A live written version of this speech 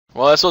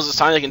Well, I suppose it's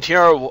time to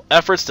continue our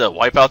efforts to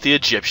wipe out the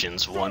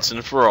Egyptians once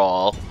and for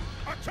all.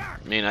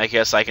 I mean, I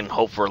guess I can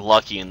hope we're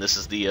lucky and this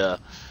is the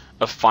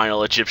a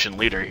final Egyptian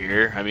leader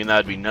here. I mean,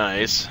 that'd be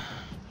nice.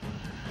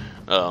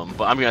 But I'm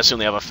gonna assume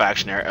they have a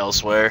faction there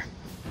elsewhere.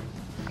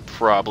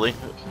 Probably.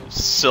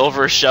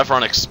 Silver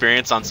chevron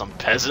experience on some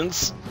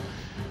peasants?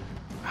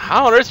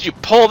 How on earth did you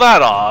pull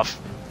that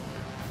off?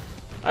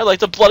 I'd like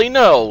to bloody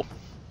know.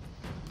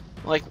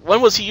 Like, when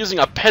was he using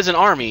a peasant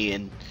army,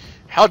 and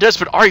how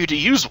desperate are you to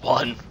use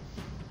one?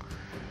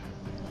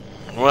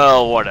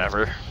 Well,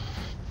 whatever.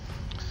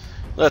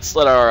 Let's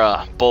let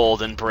our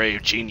bold and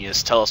brave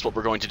genius tell us what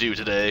we're going to do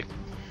today.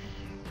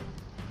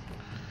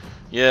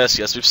 Yes,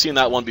 we've seen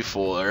that one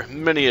before,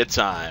 many a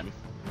time.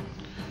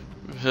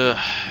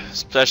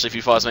 Especially if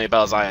you fought as many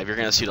battles as I have, you're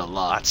going to see it a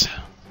lot.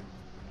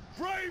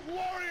 Brave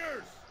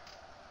warriors!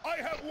 I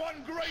have won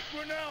great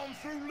renown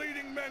through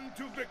leading men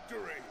to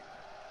victory.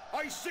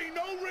 I see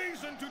no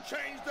reason to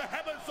change the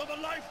habits of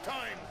a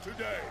lifetime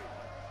today.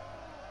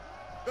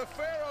 The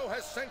Pharaoh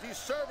has sent his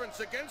servants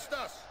against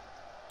us.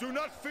 Do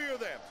not fear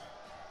them,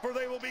 for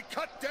they will be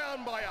cut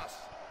down by us,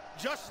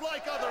 just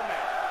like other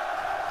men.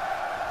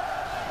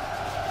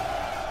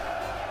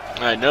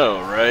 I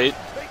know, right?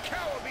 They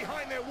cower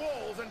behind their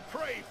walls and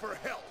pray for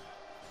help.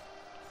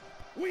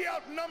 We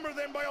outnumber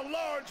them by a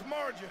large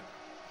margin,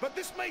 but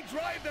this may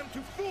drive them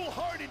to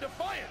foolhardy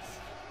defiance.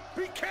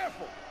 Be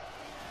careful.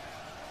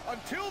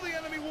 Until the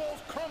enemy walls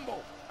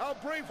crumble, our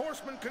brave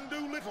horsemen can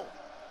do little.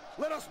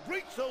 Let us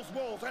breach those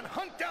walls and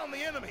hunt down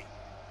the enemy.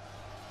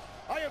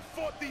 I have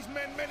fought these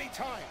men many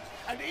times,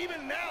 and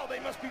even now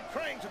they must be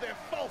praying to their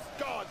false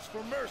gods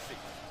for mercy.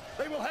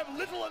 They will have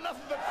little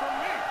enough of it from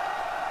me.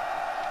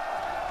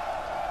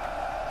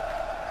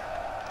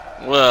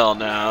 Well,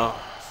 now.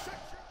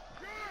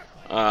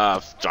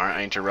 Darn,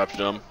 I interrupted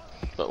him.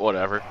 But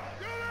whatever.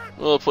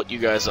 We'll put you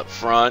guys up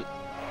front.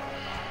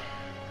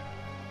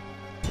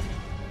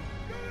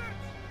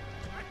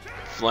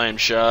 Flame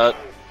shot.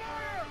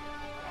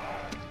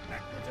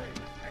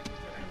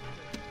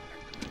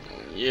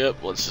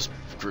 Yep, let's just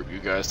group you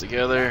guys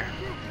together.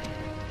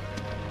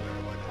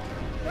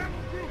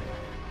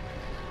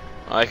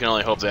 I can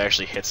only hope they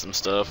actually hit some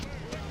stuff.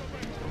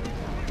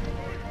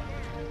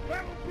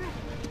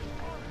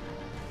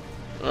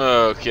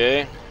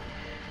 Okay.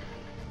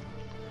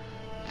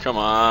 Come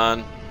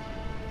on.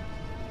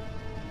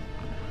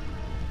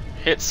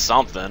 Hit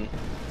something.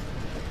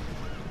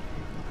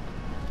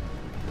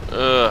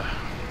 Ugh.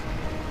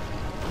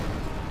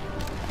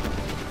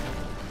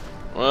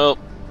 Well,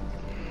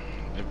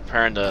 they're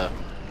preparing to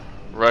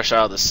rush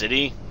out of the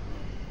city.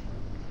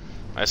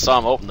 I saw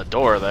him open the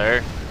door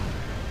there.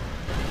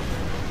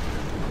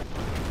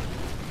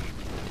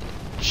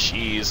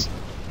 Jeez.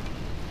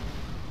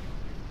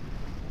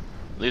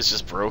 Are these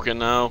just broken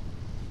now?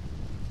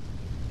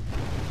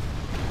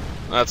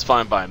 That's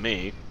fine by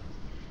me.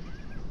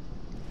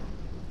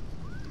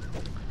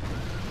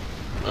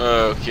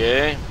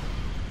 Okay.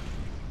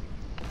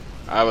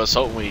 I was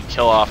hoping we'd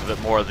kill off a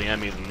bit more of the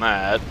enemy than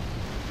that.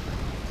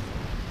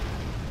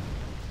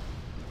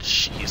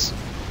 Jeez.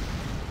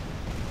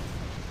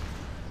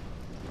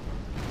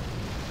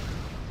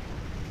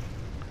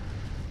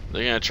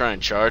 They're gonna try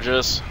and charge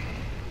us.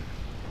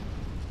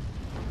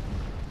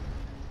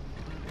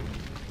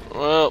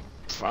 Well,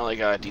 finally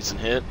got a decent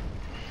hit.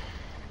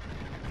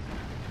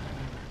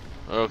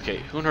 Okay,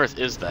 who on earth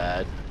is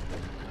that?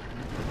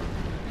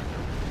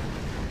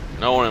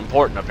 No one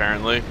important,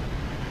 apparently.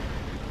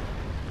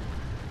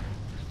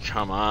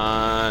 Come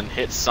on,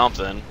 hit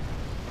something.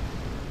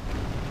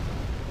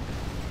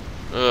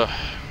 Ugh.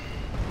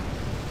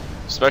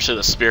 Especially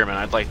the spearmen,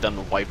 I'd like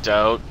them wiped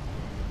out.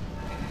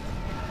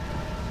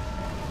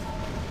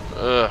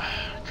 Ugh,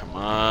 come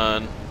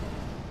on.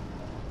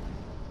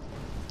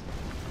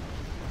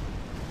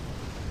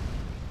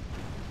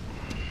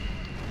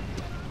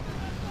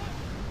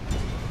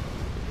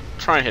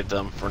 Try and hit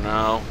them for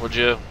now, would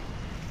you?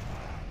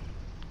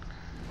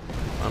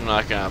 I'm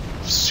not gonna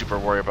super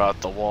worry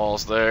about the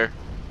walls there.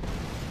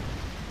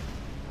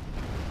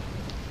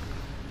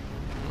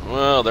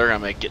 Well, they're gonna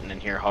make getting in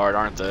here hard,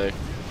 aren't they?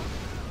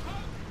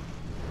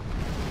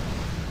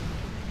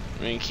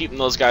 I mean, keeping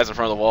those guys in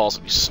front of the walls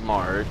would be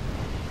smart.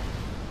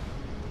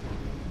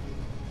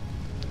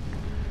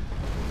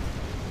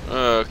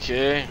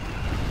 Okay.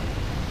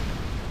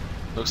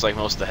 Looks like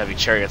most of the heavy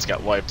chariots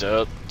got wiped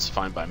out. It's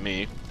fine by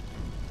me.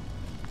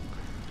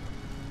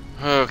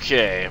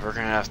 Okay, we're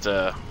gonna have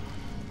to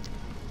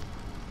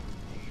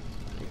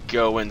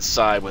go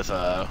inside with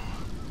I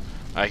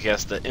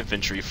guess the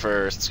infantry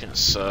first. It's gonna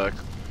suck.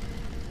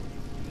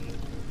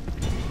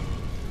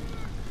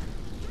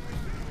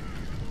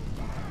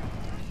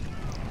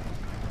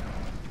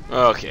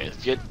 Okay,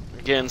 get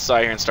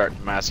inside here and start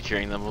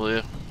massacring them, will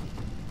you?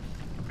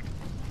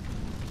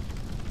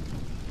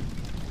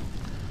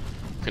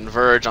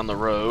 Converge on the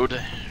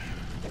road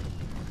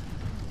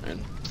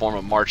and form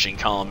a marching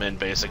column in,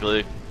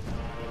 basically.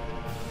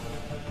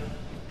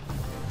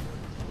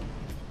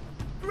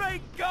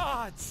 Great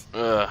gods!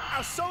 Ugh.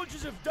 Our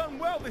soldiers have done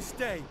well this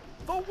day.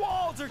 The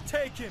walls are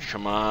taken.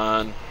 Come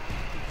on.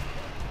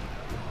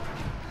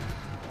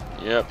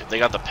 Yep, they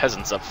got the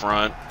peasants up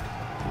front.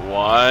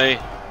 Why?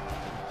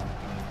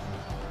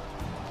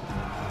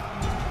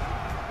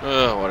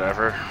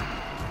 Whatever.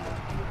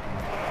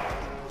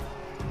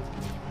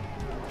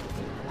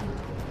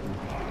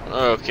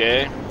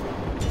 Okay.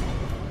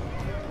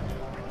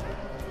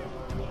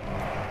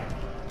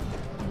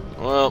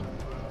 Well,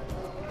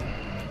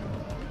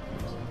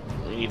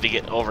 we need to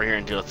get over here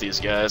and deal with these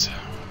guys.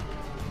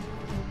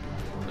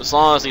 As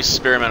long as these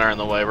spearmen are in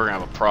the way, we're gonna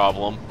have a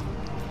problem.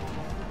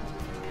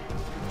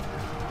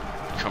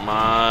 Come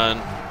on.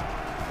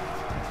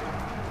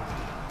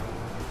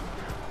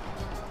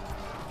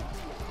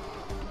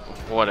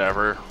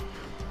 Whatever.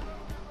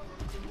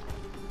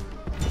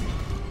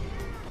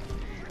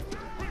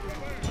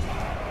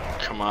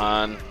 Come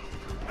on.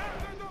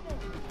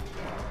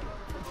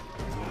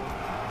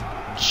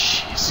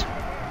 Jeez.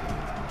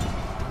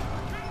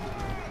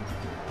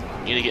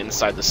 Need to get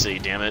inside the city,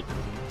 damn it.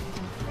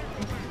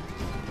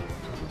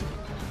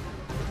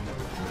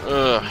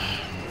 Ugh.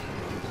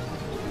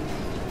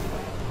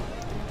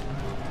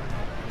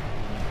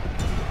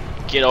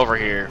 Get over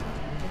here.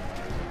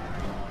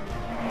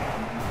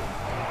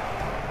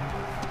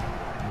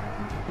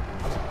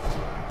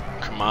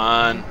 Come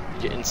on,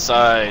 get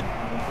inside.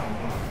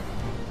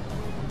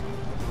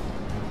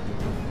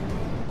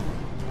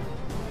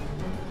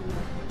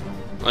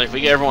 Like, if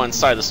we get everyone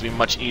inside, this will be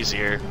much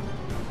easier.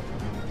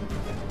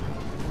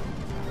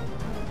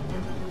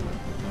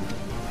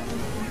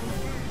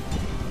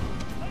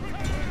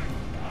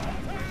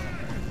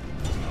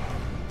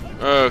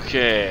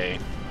 Okay.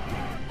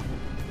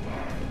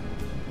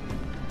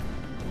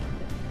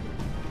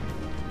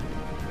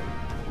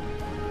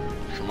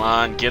 Come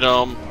on, get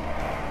them.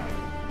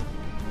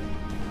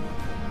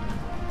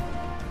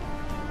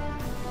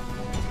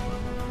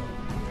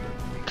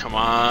 Come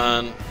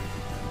on.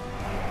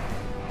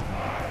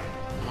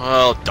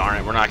 Well, darn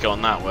it, we're not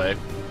going that way.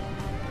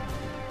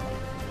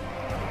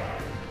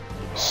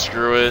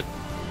 Screw it.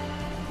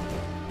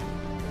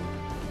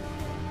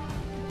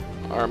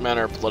 Our men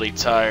are bloody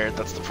tired,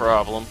 that's the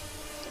problem.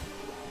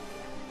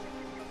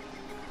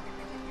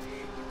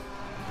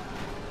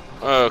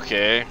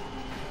 Okay.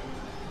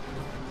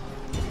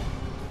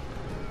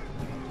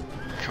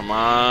 Come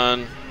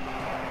on.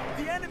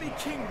 The enemy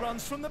king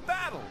runs from the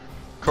battle.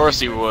 Of course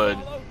he would.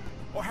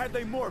 Or had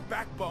they more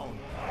backbone?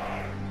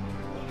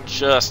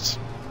 Just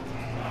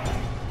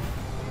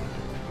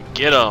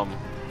get him.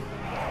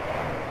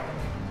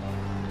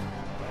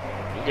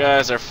 You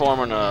guys are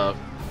forming a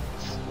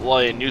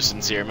bloody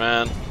nuisance here,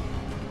 man.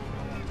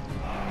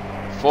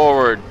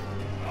 Forward.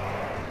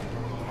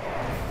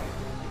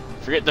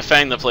 Forget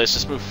defending the place,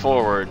 just move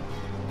forward.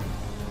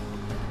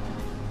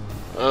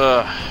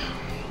 Ugh.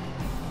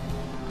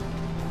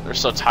 They're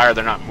so tired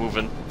they're not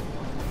moving.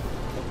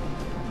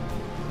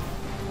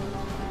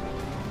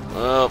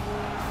 Well,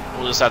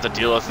 we'll just have to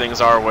deal with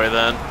things our way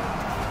then.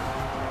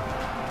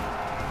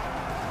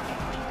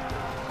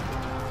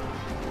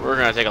 We're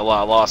gonna take a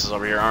lot of losses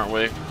over here, aren't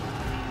we?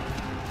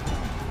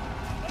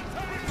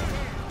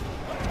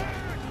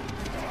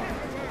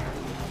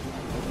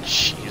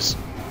 Jeez.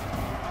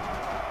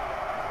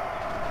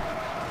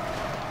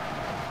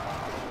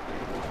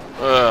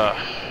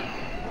 Ugh.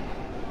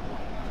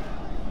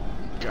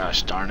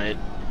 Gosh darn it.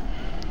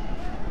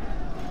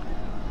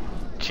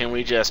 Can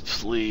we just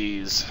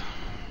please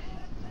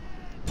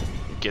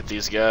get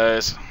these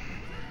guys?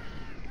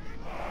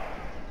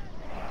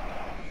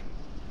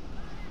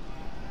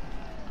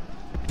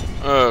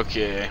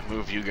 Okay,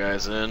 move you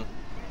guys in.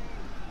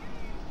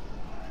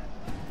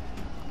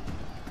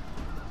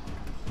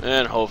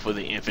 And hopefully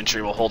the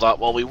infantry will hold out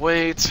while we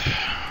wait.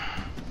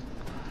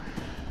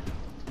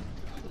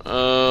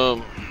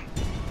 Throw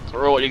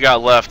what you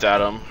got left at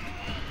them.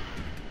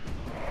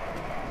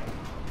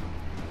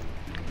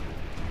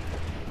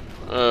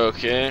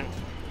 Okay.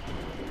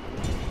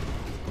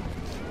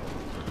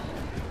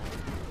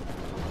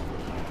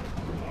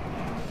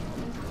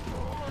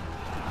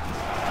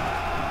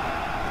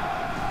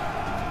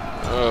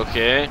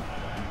 Okay.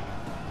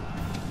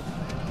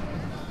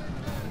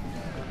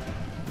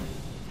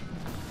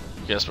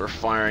 Guess we're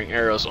firing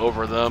arrows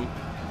over them.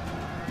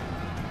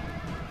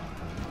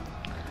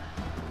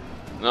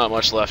 Not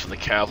much left of the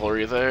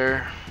cavalry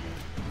there.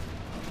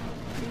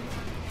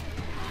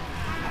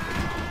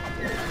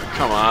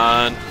 Come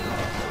on.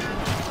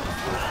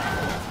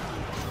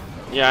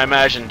 Yeah, I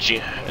imagine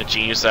a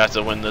genius have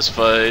to win this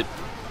fight.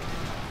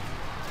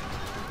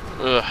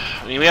 Ugh.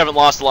 I mean, we haven't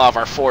lost a lot of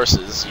our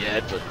forces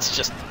yet, but it's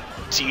just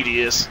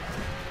tedious.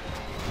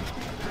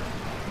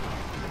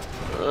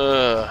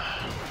 Ugh.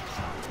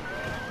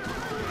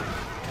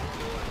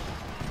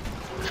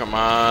 Come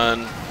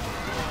on.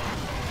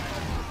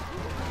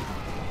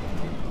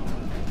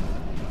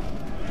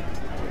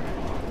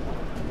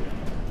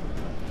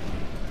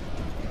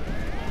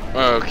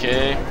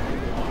 Okay.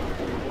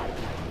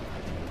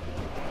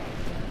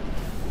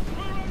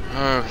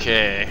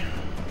 Okay.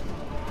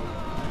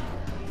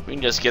 We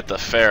can just get the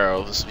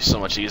Pharaoh. This will be so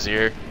much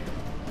easier.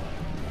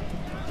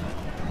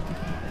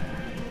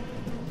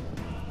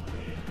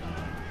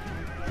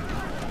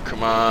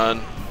 come on.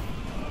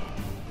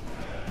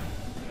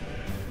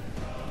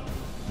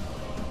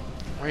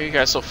 Why are you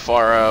guys so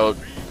far out?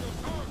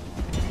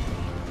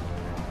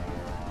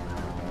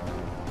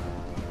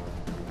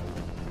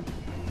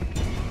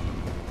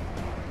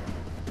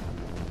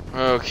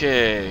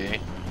 Okay.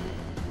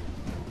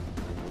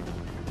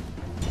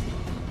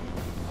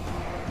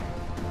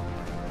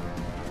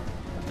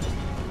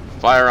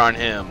 Fire on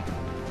him.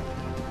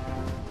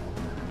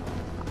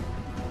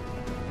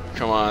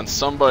 Come on,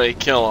 somebody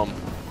kill him.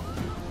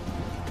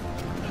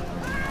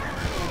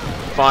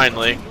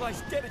 Finally.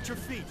 Lies dead at your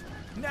feet.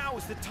 Now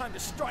is the time to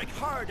strike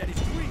hard at his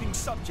grieving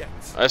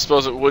subjects. I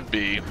suppose it would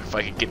be if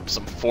I could get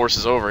some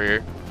forces over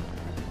here.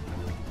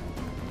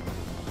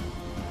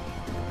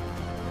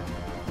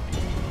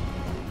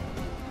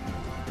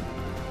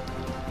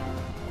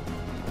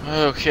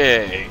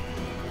 Okay.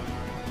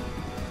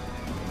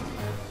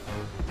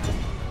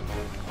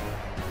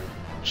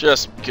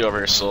 Just get over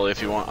here slowly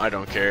if you want. I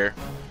don't care.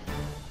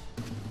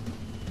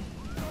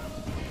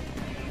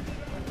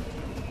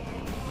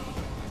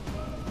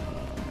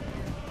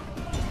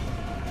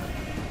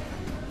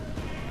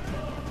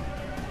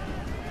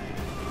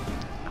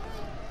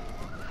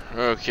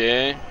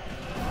 Okay.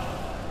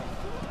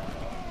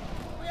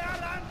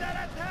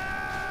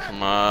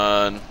 Come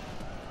on.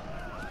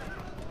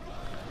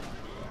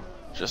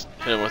 Just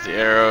hit him with the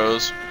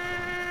arrows.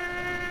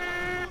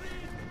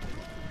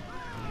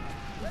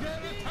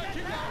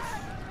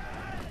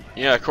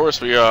 Yeah, of course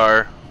we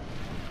are.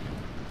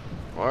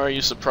 Why are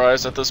you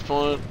surprised at this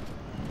point?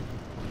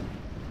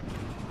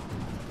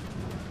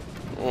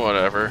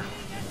 Whatever.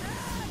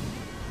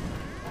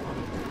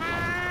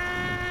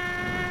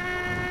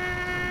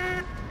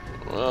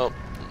 Well,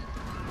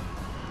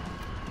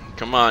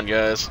 come on,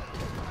 guys.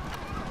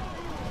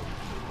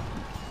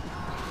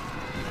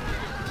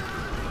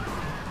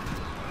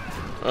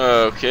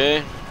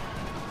 Okay,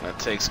 that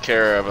takes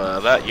care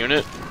of that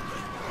unit.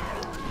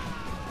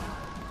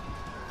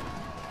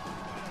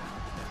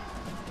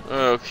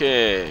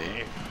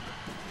 Okay,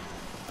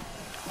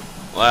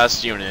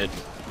 last unit.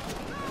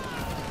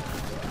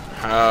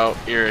 How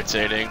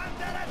irritating.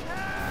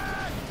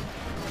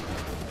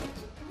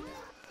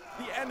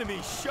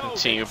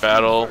 Continue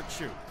battle.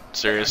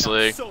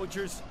 Seriously.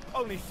 Soldiers,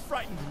 only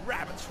frightened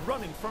rabbits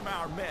running from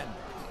our men.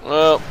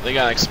 Well, they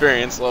got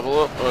experience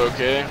level up.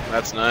 Okay,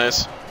 that's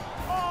nice.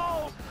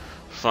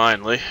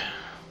 Finally.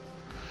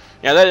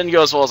 Yeah, that didn't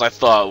go as well as I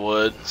thought it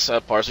would.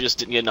 Sad part, we just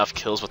didn't get enough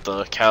kills with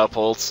the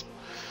catapults.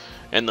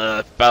 And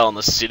the battle in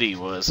the city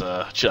was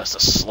just a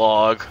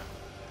slog.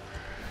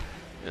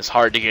 It was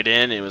hard to get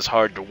in, it was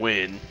hard to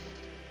win.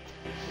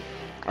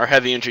 Our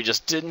heavy infantry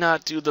just did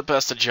not do the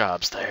best of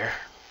jobs there.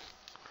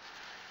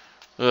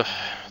 Ugh,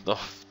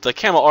 the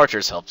camel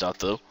archers helped out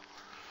though.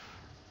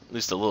 At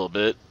least a little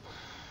bit.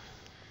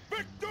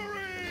 Victory!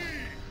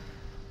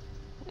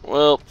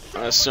 Well,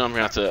 I assume I'm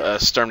going to have to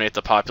exterminate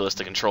the populace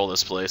to control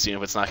this place, even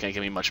if it's not going to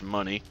give me much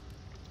money.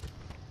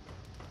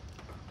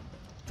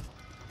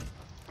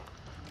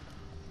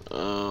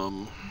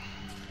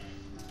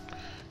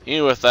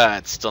 Even with that,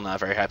 it's still not a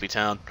very happy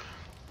town.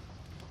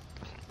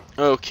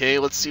 Okay,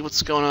 let's see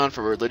what's going on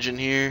for religion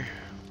here.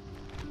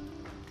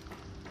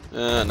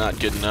 Not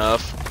good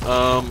enough.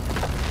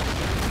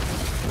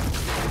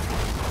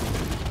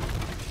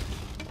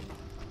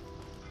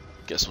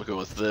 Guess we'll go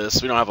with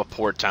this. We don't have a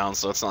port town,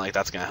 so it's not like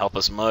that's going to help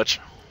us much.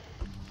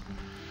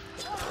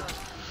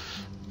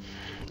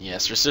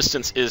 Yes,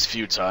 resistance is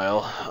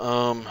futile.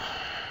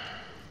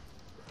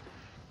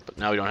 But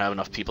now we don't have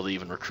enough people to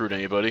even recruit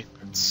anybody.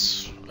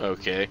 It's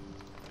okay.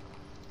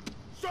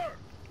 Sir!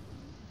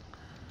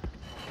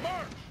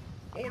 March!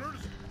 Orders!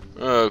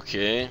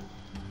 Okay.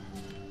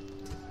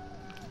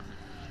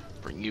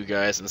 Bring you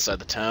guys inside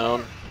the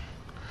town.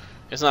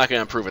 It's not going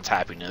to improve its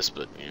happiness,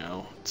 but, you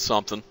know, it's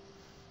something.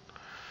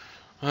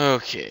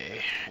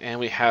 Okay, and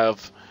we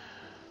have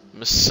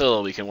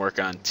Massilia we can work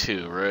on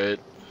too, right?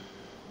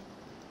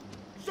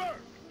 Sir!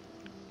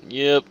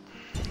 Yep.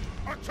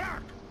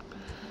 Attack!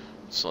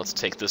 So let's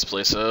take this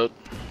place out.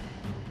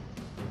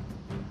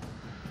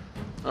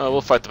 Oh,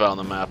 we'll fight the battle on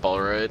the map,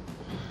 alright.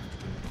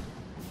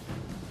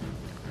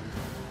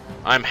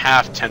 I'm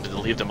half tempted to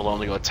leave them alone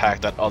to go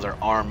attack that other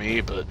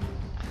army, but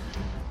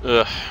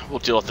we'll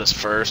deal with this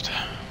first.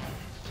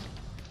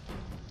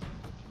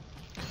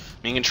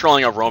 I mean,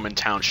 controlling a Roman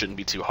town shouldn't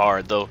be too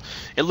hard, though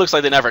it looks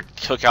like they never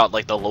took out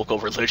like the local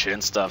religion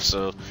and stuff,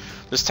 so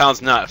this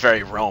town's not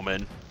very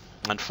Roman,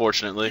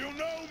 unfortunately. You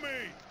know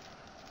me!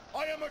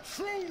 I am a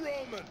true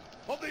Roman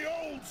of the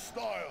old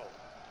style.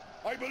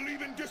 I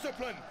believe in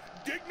discipline,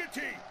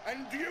 dignity,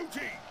 and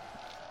duty.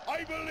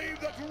 I believe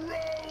that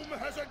Rome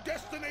has a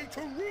destiny to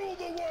rule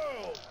the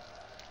world.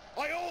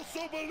 I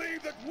also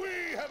believe that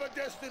we have a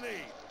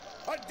destiny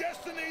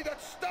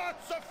that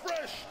starts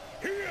afresh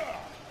here.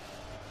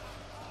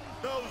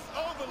 Those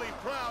overly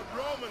proud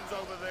Romans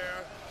over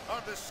there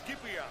are the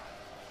Scipii.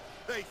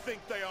 They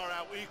think they are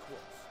our equals,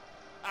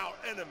 our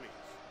enemies.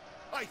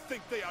 I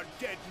think they are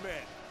dead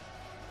men.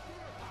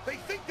 They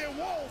think their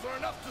walls are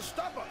enough to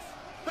stop us.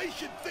 They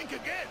should think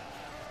again.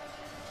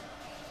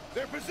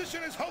 Their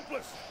position is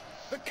hopeless.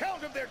 The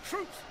count of their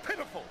troops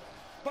pitiful.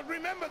 But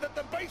remember that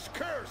the base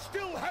cur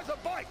still has a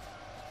bite.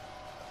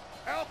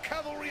 Our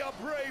cavalry are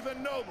brave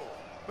and noble,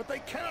 but they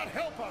cannot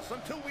help us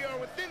until we are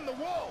within the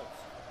walls.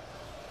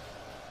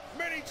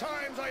 Many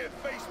times I have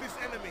faced this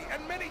enemy,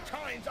 and many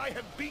times I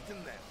have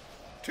beaten them.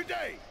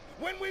 Today,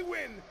 when we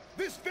win,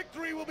 this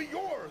victory will be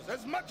yours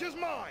as much as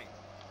mine.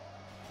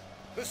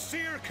 The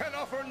seer can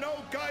offer no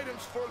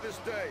guidance for this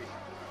day.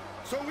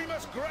 So we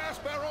must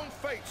grasp our own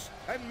fates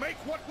and make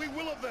what we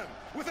will of them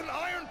with an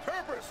iron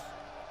purpose.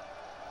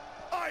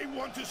 I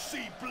want to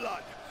see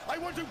blood. I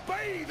want to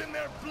bathe in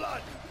their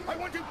blood. I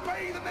want to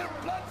bathe in their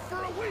blood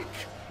for a week.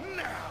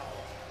 Now,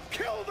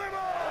 kill them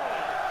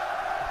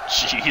all!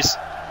 Jeez.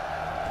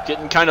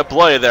 Getting kind of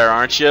bloody there,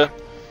 aren't you?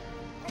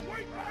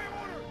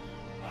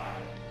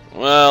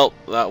 Well,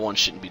 that one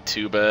shouldn't be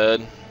too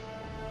bad.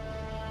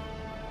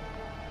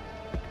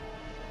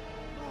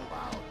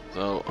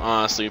 So,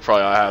 honestly,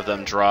 probably ought to have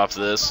them drop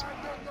this.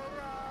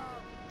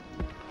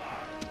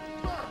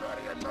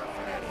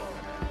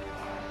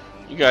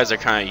 You guys are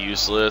kind of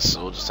useless,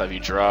 so we'll just have you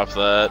drop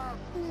that.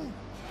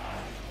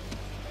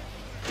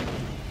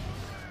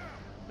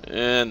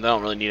 And I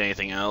don't really need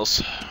anything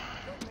else.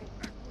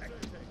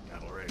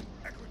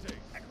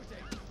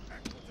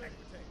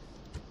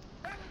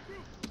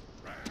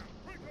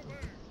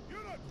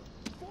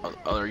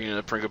 Other unit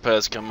of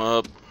Principes come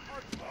up.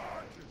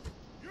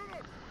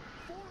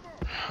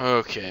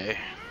 Okay.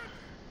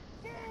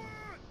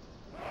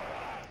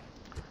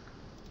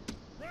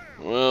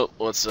 Well,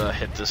 let's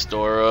hit this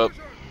door up.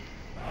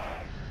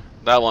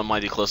 That one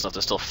might be close enough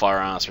to still fire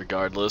on us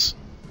regardless.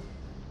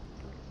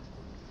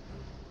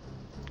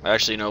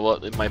 Actually, you know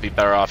what? It might be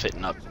better off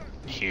hitting up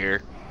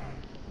here.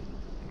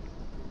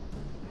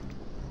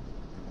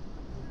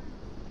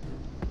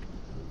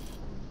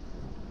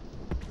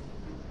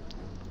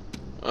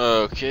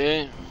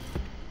 Okay.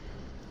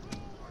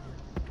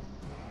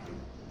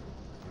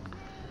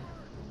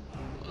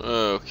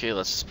 Okay,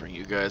 let's just bring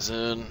you guys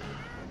in.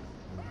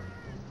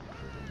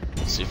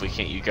 See if we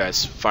can't you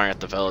guys fire at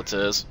the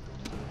Velites.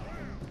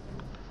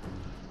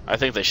 I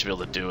think they should be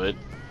able to do it.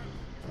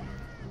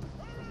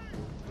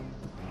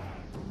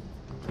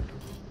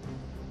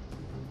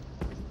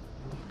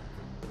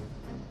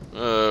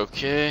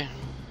 Okay.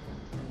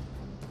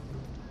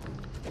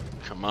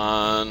 Come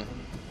on.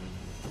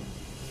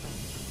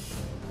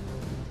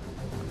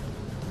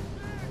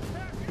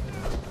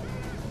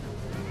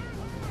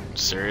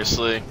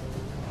 Seriously?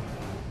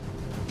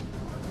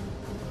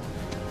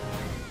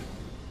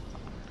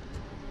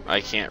 I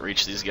can't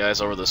reach these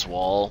guys over this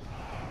wall.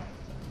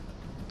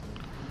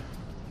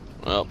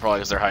 Well, probably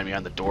because they're hiding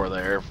behind the door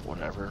there.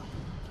 Whatever.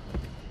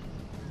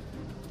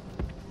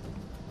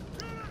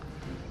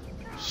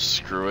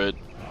 Screw it.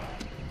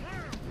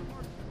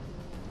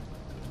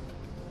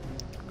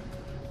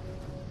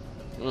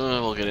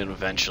 We'll get in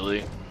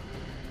eventually.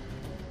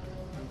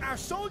 Our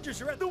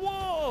soldiers are at the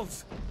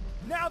walls!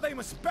 Now they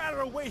must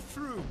batter a way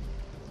through.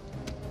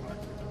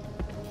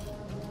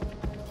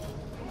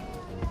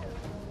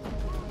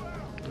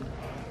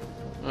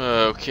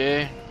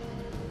 Okay.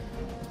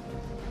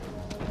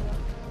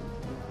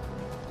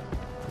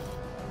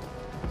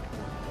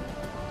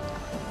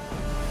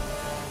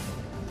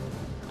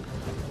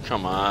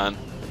 Come on.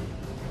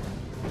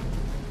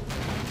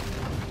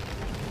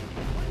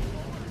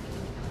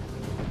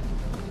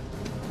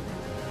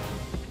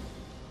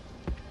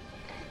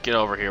 Get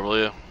over here, will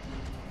you?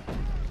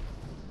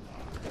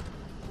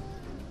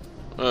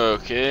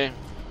 Okay.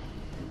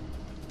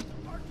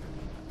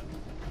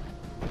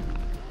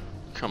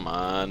 Come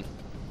on.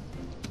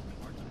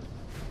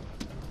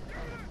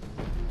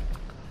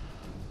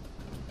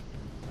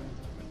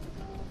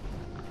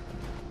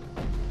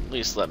 At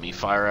least let me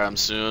fire at him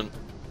soon.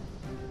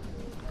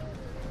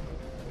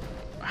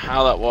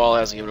 How that wall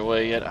hasn't given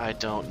away yet, I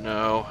don't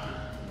know.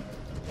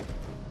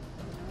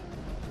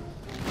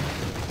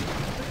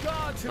 The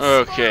gods have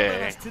Okay.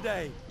 smiled on us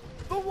today.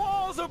 The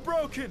walls are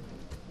broken.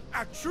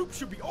 Our troops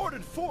should be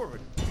ordered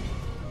forward.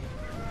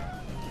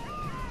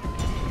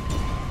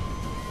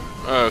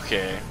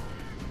 Okay.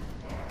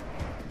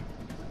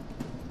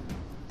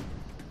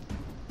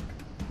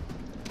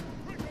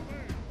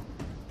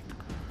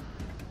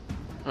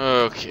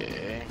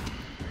 Okay.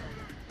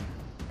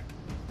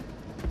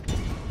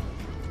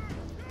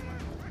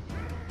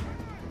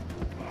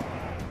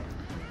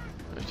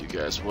 If you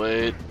guys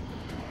wait.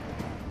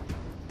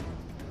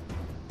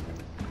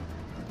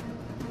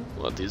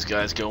 Let these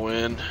guys go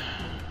in.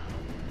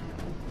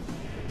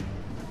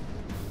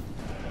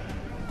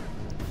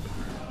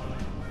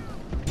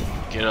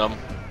 Get them.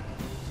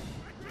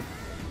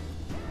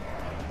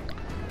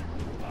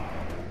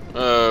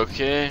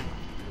 Okay.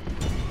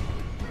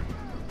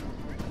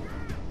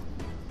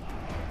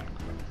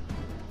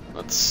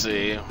 Let's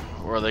see.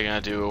 What are they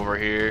gonna do over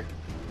here?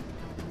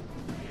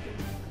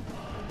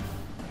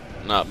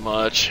 Not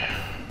much.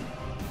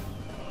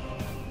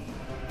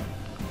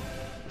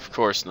 Of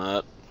course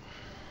not.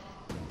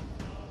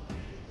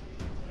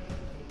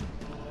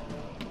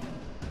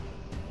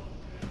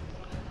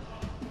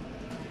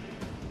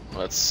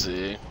 Let's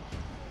see.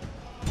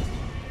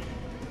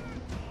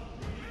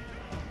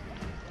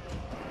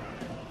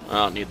 I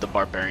don't need the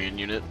barbarian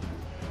unit.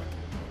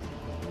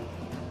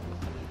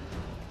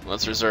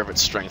 Let's reserve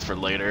its strength for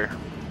later.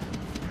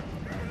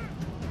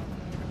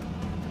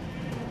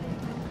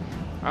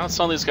 How don't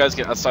some of these guys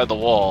get outside the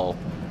wall?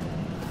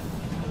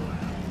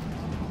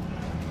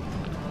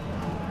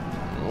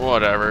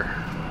 Whatever.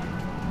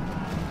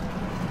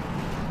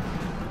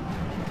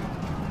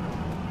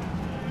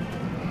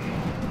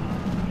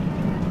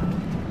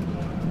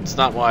 It's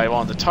not why I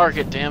want the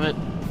target, damn it.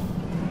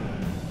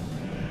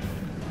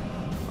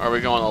 Or are we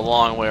going a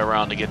long way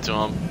around to get to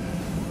him?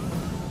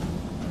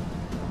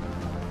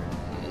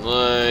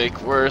 Like,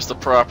 where's the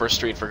proper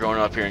street for going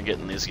up here and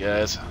getting these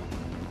guys?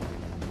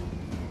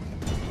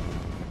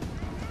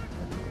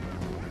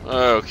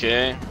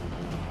 Okay.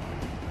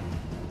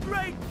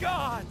 Great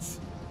gods!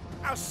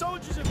 Our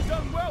soldiers have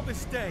done well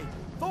this day.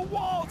 The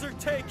walls are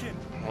taken.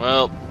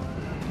 Well,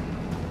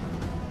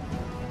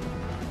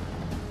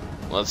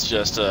 let's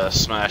just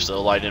smash the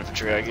light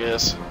infantry, I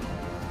guess.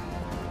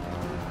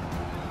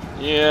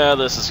 Yeah,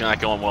 this is not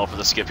going well for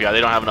the Scipii.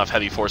 They don't have enough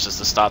heavy forces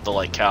to stop the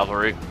light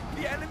cavalry.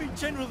 The enemy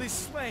general is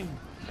slain,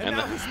 And and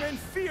now his men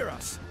fear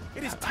us.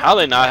 It is how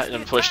they time to not press the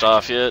been pushed attack.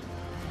 off yet?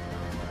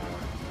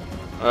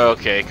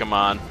 Okay, come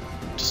on.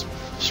 Just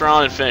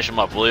surround and finish them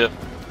up, will you?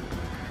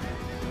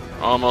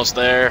 Almost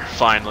there,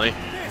 finally.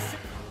 This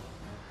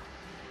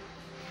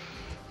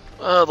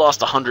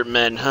Lost 100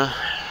 men, huh?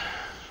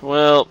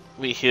 Well,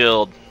 we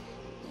healed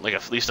like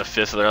at least a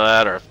fifth of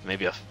that, or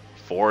maybe a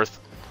fourth.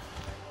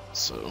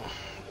 So,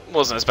 it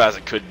wasn't as bad as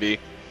it could be.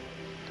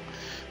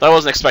 But I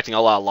wasn't expecting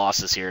a lot of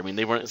losses here. I mean,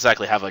 they weren't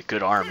exactly have a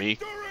good army.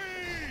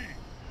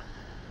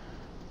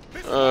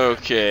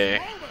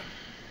 Okay.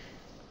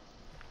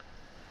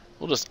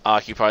 We'll just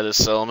occupy this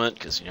settlement,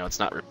 because, you know, it's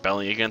not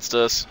rebelling against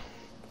us.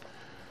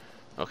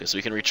 Okay, so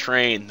we can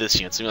retrain this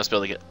unit, so we must be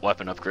able to get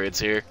weapon upgrades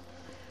here.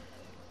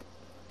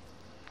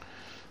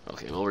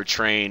 Okay, we'll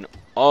retrain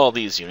all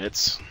these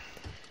units.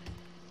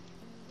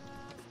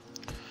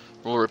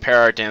 We'll repair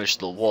our damage to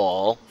the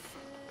wall.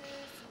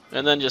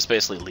 And then just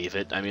basically leave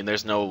it. I mean,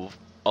 there's no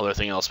other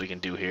thing else we can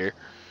do here.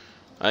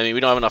 I mean,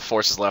 we don't have enough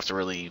forces left to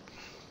really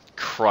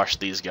crush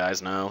these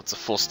guys now. It's a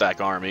full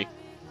stack army.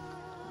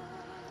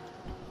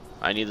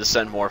 I need to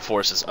send more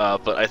forces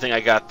up, but I think I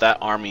got that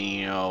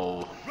army, you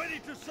know,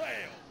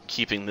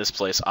 keeping this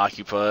place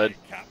occupied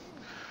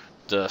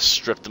to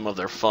strip them of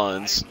their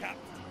funds,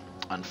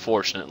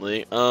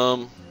 unfortunately.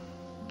 We'll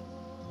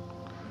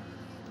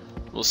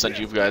send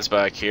you guys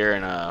back here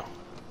and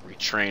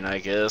retrain, I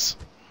guess.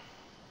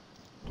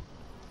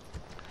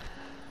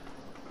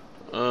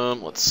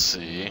 Let's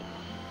see.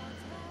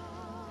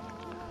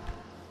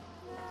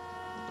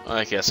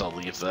 I guess I'll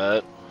leave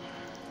that.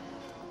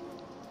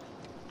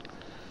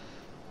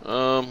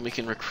 We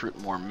can recruit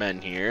more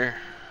men here.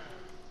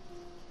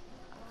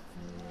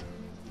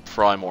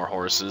 Probably more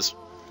horses.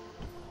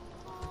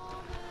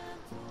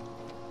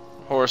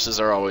 Horses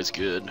are always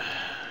good. At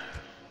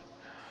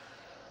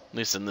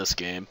least in this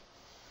game.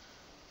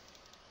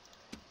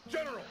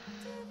 General.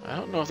 I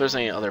don't know if there's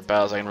any other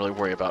battles I can really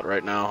worry about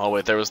right now. Oh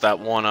wait, there was that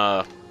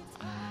one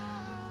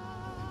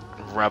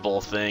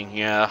rebel thing,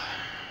 yeah.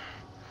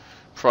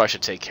 Probably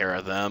should take care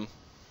of them.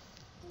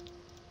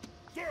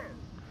 Sir.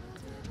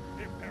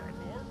 Imperator.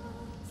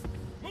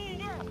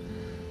 Move out.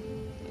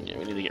 Yeah,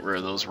 we need to get rid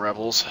of those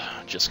rebels,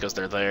 just because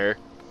they're there.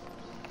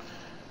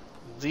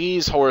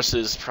 These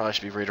horses probably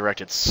should be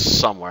redirected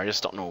somewhere, I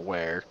just don't know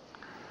where.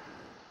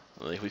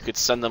 Like, we could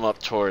send them up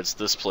towards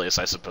this place,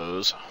 I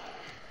suppose.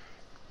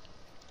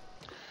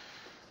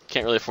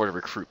 Can't really afford to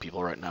recruit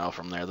people right now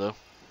from there, though.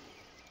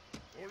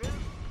 Orders.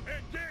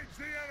 Engage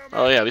the enemy.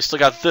 Oh yeah, we still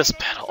got this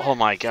battle. Oh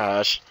my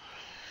gosh.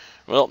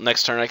 Well,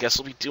 next turn I guess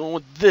we'll be dealing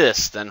with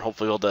this. Then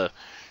hopefully we'll be able to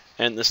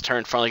end this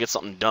turn, finally get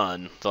something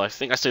done. Though I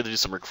think I still have to do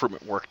some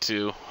recruitment work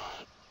too.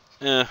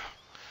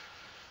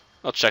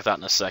 I'll check that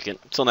in a second.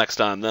 Until next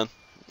time then.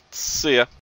 See ya.